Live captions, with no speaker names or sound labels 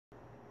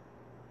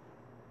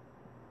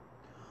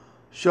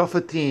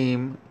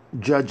Shophatim,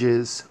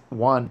 Judges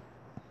 1.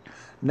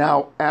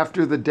 Now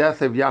after the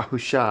death of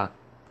Yahusha,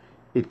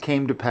 it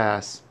came to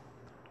pass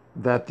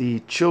that the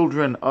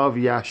children of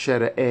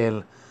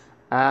Yashara'el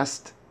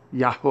asked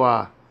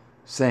Yahuwah,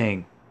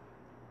 saying,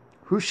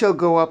 Who shall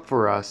go up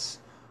for us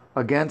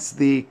against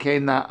the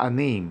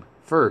Canaanim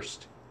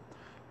first,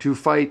 to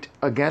fight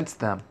against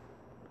them?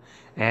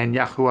 And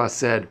Yahuwah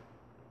said,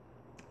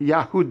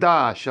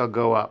 Yahudah shall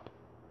go up.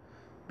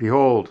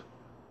 Behold,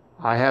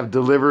 I have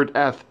delivered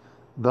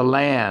the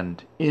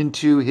land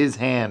into his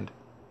hand.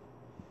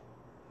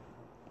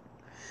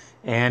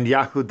 And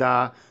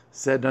Yahudah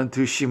said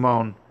unto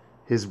Shimon,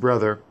 his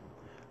brother,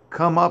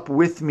 Come up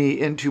with me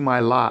into my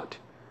lot,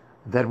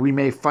 that we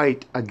may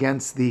fight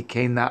against the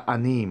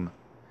Canaanim.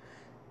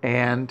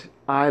 And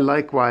I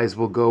likewise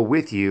will go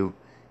with you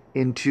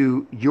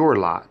into your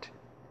lot.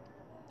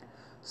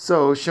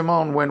 So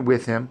Shimon went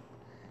with him,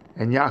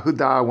 and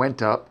Yahudah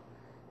went up,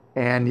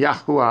 and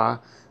Yahuwah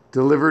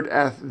delivered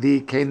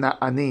the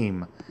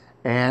Canaanim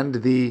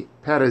and the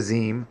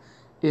Perizim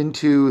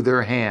into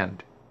their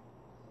hand.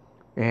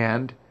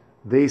 And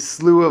they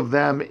slew of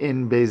them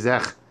in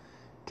Bezech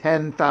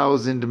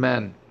 10,000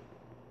 men.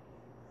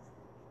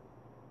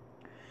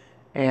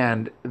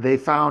 And they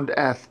found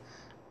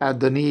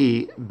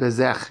Adoni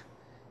Bezech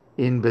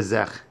in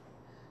Bezech,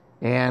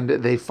 and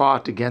they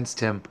fought against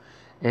him,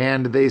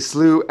 and they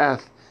slew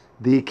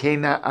the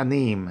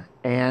Canaanim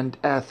and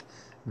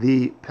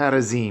the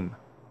Perizim.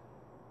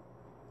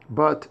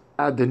 But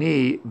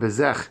Adoni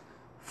Bezech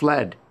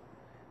fled,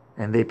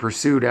 and they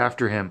pursued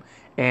after him,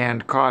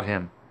 and caught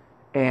him,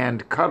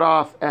 and cut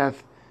off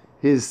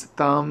his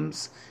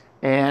thumbs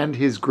and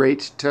his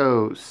great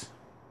toes.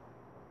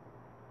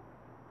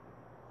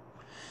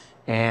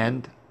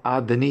 And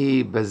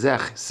Adoni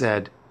Bezech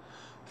said,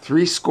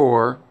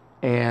 70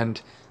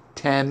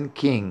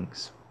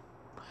 kings,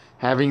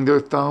 having their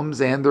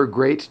thumbs and their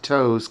great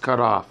toes cut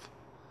off,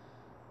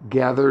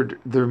 gathered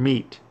their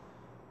meat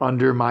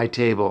under my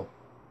table.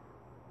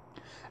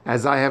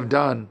 As I have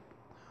done,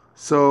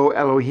 so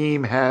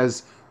Elohim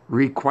has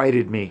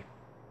requited me.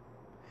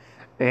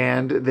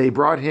 And they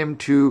brought him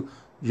to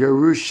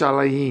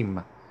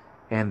Yerushalayim,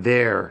 and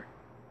there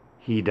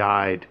he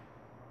died.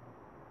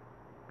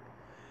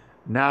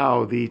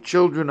 Now the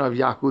children of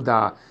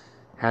Yahudah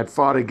had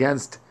fought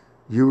against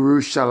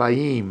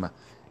Yerushalayim,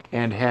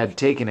 and had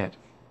taken it,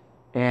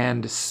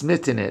 and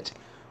smitten it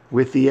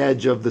with the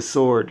edge of the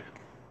sword,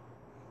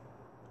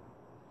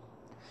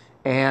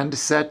 and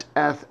set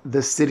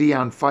the city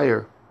on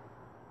fire.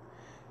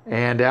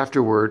 And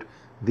afterward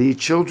the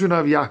children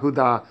of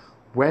Yahudah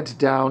went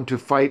down to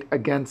fight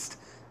against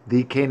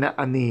the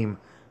Canaanim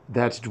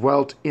that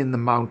dwelt in the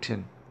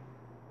mountain,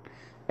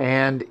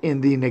 and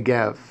in the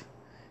Negev,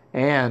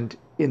 and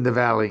in the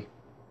valley.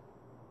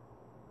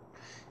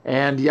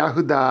 And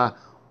Yahudah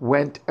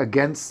went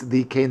against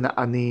the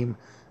Canaanim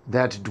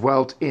that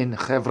dwelt in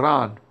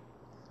Hebron.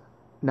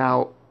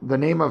 Now the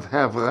name of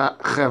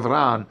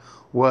Hebron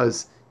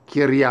was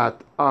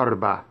Kiryat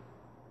Arba.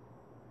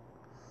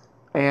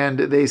 And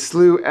they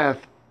slew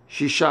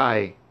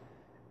Shishai,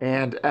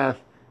 and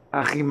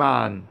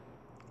Achiman,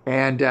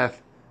 and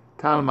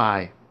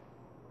Talmai.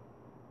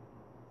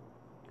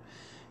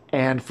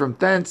 And from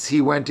thence he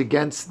went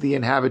against the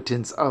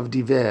inhabitants of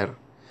Diver.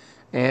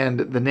 And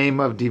the name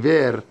of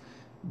Diver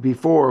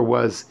before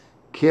was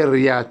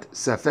Kiryat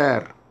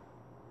Sefer.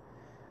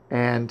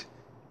 And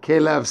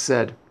Caleb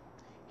said,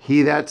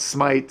 He that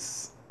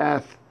smites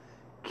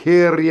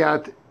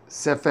Kiryat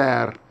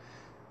Sefer,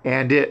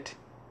 and it,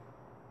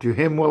 to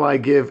him will I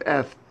give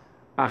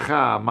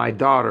Acha, my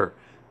daughter,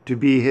 to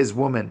be his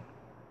woman.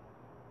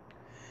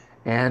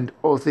 And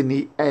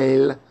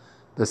Othniel,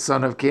 the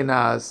son of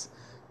Kenaz,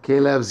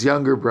 Caleb's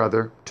younger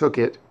brother, took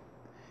it,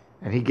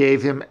 and he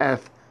gave him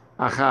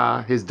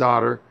Acha, his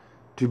daughter,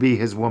 to be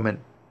his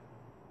woman.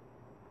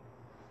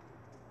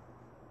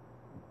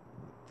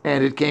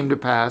 And it came to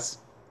pass,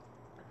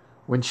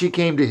 when she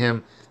came to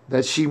him,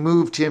 that she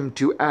moved him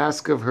to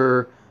ask of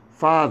her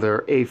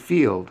father a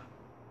field.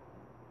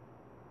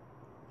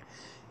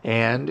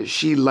 And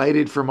she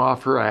lighted from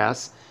off her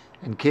ass,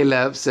 and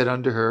Caleb said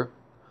unto her,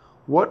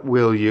 What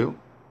will you?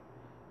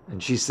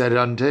 And she said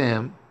unto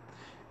him,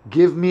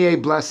 Give me a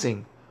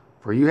blessing,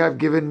 for you have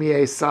given me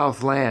a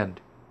south land.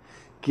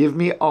 Give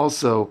me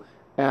also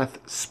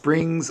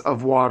springs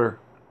of water.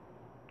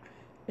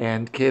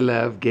 And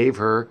Caleb gave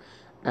her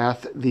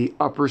the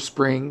upper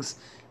springs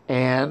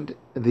and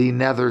the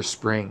nether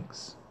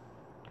springs.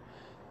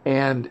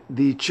 And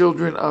the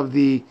children of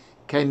the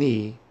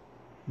Keni,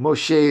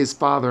 Moshe's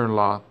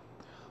father-in-law,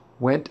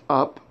 went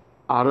up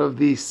out of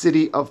the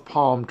city of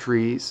palm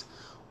trees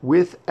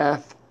with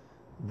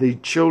the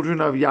children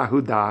of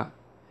Yahudah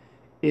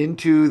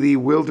into the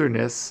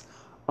wilderness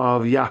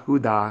of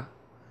Yahudah,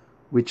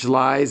 which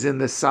lies in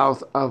the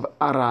south of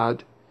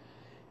Arad,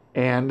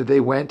 and they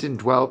went and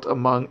dwelt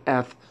among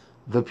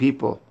the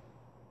people.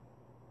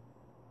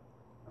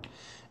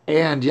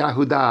 And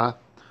Yahudah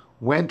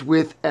went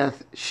with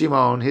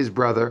Shimon his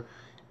brother,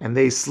 and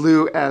they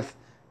slew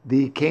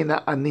the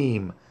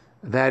Canaanim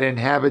that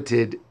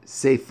inhabited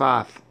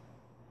Sephath,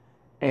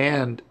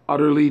 and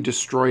utterly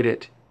destroyed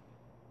it.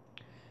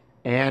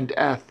 And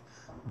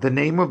the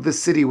name of the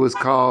city was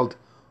called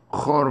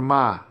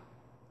Chormah.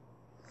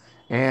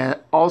 And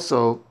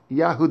also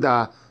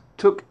Yahudah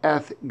took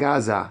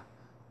Gaza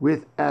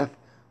with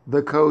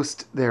the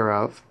coast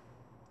thereof,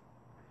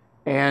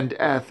 and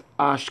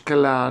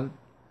Ashkelon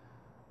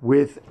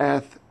with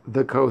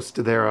the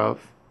coast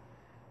thereof,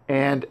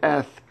 and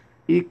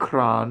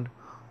Ekron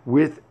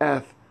with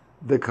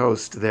the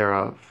coast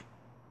thereof.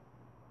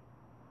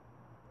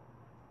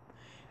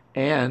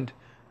 And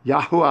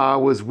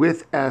Yahuwah was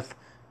with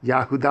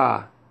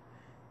Yahudah,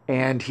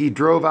 and he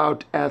drove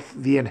out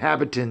the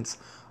inhabitants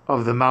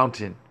of the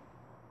mountain,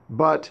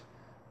 but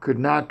could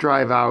not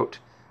drive out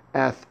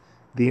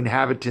the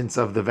inhabitants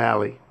of the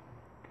valley,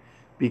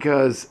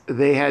 because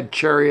they had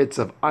chariots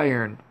of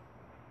iron.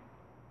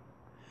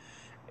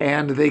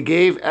 And they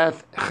gave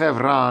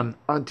Hebron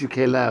unto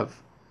Caleb,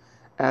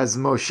 as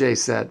Moshe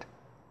said.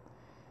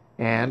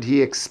 And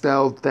he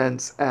expelled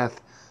thence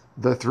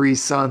the 3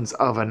 sons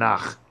of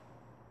Anach.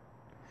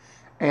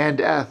 And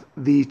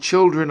the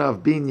children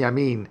of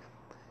Benjamin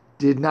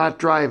did not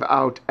drive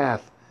out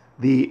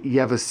the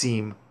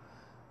Yevusim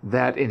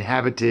that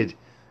inhabited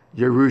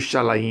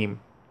Jerusalem,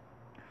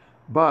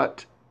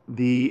 but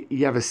the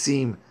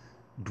Yevusim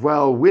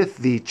dwell with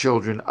the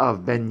children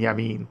of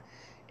Benjamin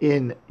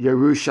in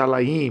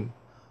Jerusalem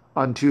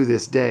unto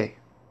this day.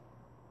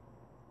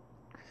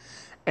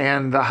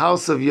 And the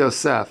house of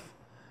Yosef,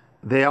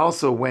 they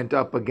also went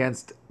up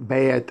against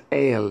Beit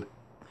El,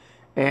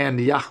 and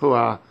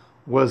Yahuwah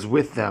was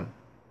with them.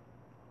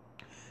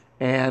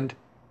 And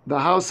the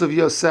house of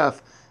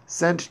Yosef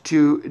sent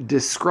to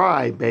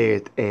descry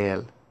Beit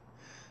El.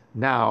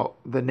 Now,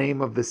 the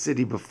name of the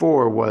city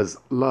before was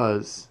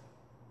Luz.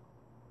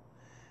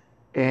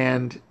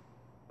 And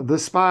the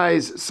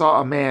spies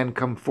saw a man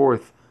come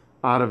forth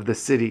out of the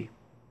city.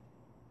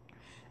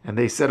 And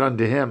they said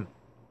unto him,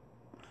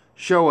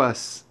 Show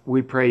us,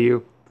 we pray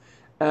you,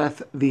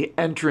 the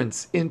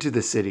entrance into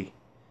the city,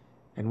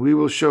 and we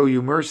will show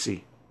you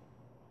mercy.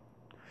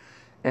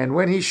 And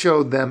when he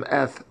showed them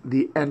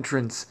the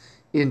entrance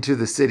into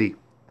the city,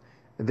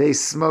 they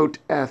smote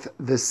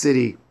the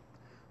city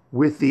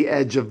with the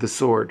edge of the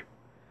sword.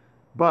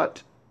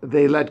 But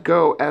they let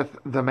go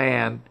the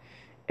man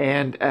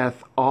and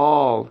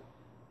all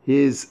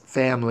his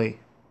family.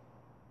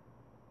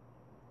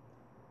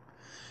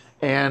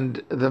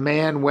 And the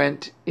man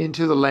went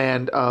into the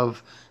land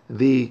of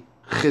the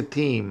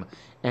Chittim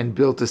and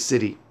built a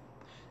city,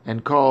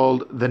 and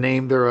called the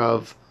name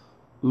thereof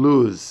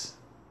Luz,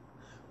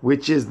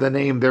 which is the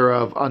name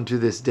thereof unto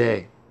this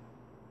day.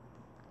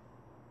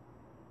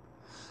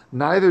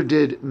 Neither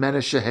did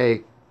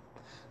Menasheh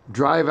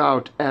drive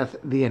out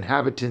the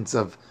inhabitants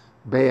of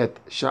Beit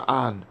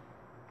Sha'an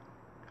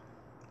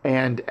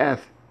and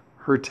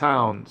her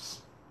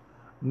towns,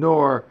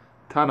 nor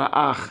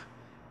Tanaach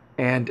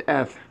and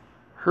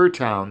her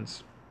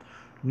towns,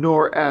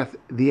 nor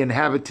the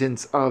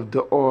inhabitants of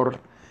Dor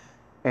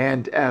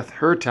and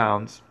her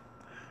towns,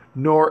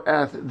 nor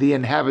the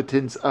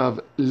inhabitants of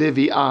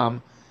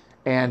Liviam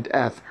and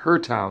her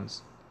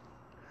towns,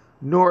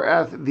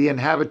 nor the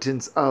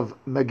inhabitants of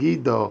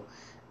Megiddo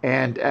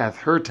and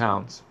her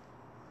towns,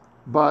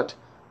 but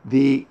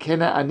the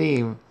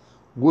Canaanim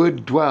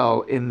would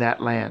dwell in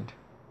that land.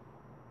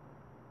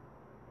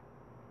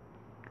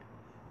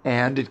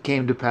 And it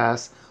came to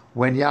pass,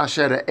 when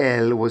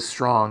Yashara'el was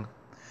strong,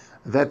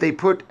 that they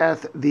put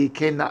the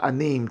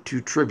Canaanim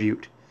to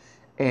tribute,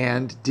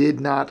 and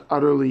did not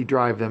utterly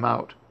drive them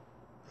out.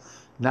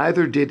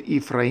 Neither did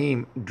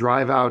Ephraim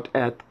drive out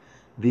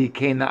the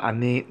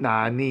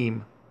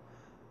Canaanim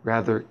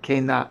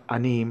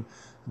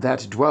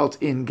that dwelt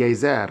in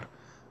Gezer,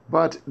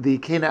 but the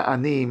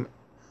Canaanim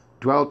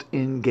dwelt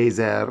in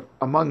Gezer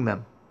among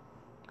them.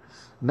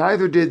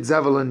 Neither did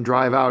Zebulun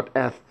drive out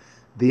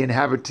the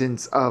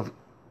inhabitants of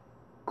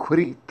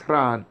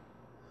Quritran,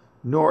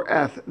 nor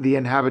the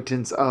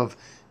inhabitants of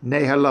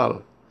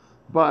Nehalal,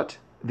 but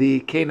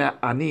the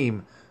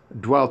Canaanim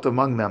dwelt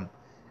among them,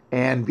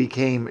 and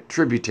became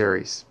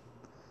tributaries.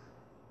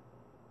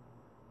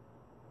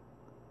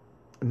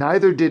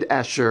 Neither did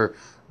Asher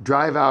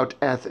drive out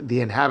the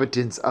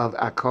inhabitants of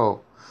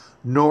Akko,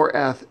 nor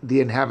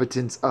the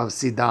inhabitants of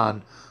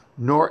Sidon,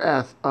 nor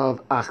of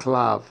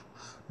Achlav,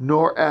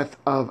 nor of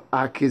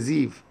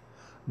Akiziv,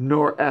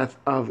 nor of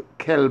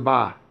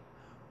Kelba,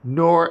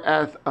 nor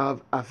of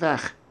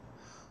Aphech,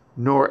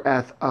 nor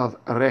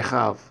of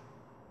Rechav,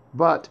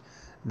 but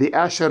the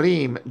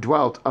Asherim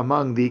dwelt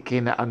among the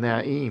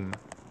Canaanaim,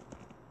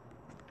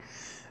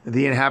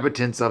 the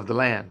inhabitants of the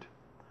land,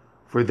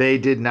 for they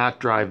did not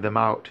drive them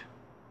out.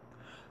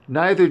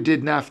 Neither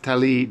did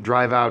Naphtali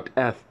drive out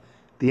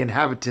the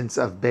inhabitants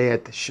of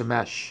Beit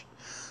Shemesh,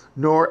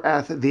 nor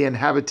the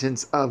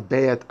inhabitants of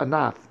Beit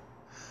Anath,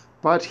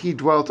 but he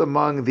dwelt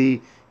among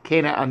the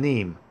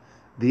Canaanim,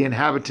 the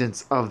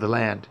inhabitants of the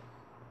land.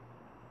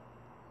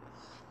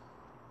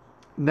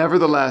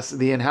 Nevertheless,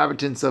 the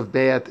inhabitants of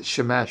Beit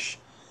Shemesh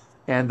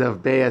and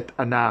of Beit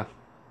Anath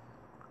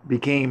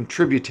became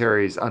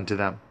tributaries unto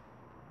them.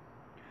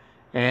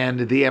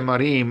 And the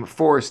Emarim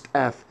forced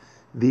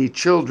the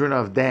children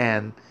of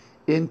Dan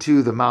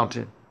into the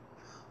mountain,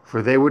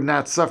 for they would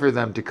not suffer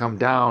them to come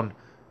down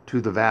to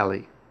the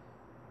valley.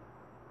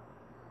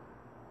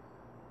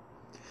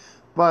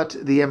 But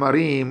the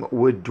Emarim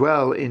would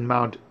dwell in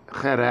Mount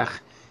Cherech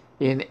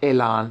in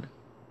Eilan,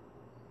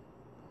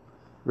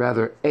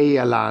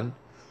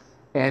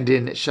 and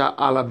in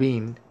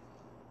Sha'alabin,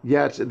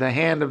 yet the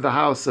hand of the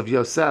house of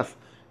Yosef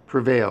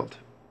prevailed,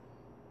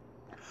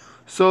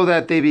 so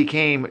that they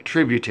became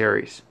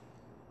tributaries.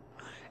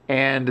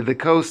 And the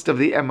coast of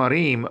the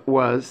Emarim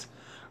was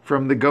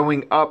from the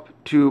going up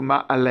to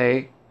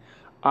Ma'ale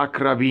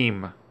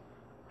Akrabim,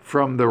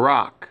 from the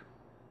rock,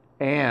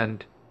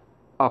 and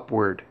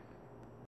upward.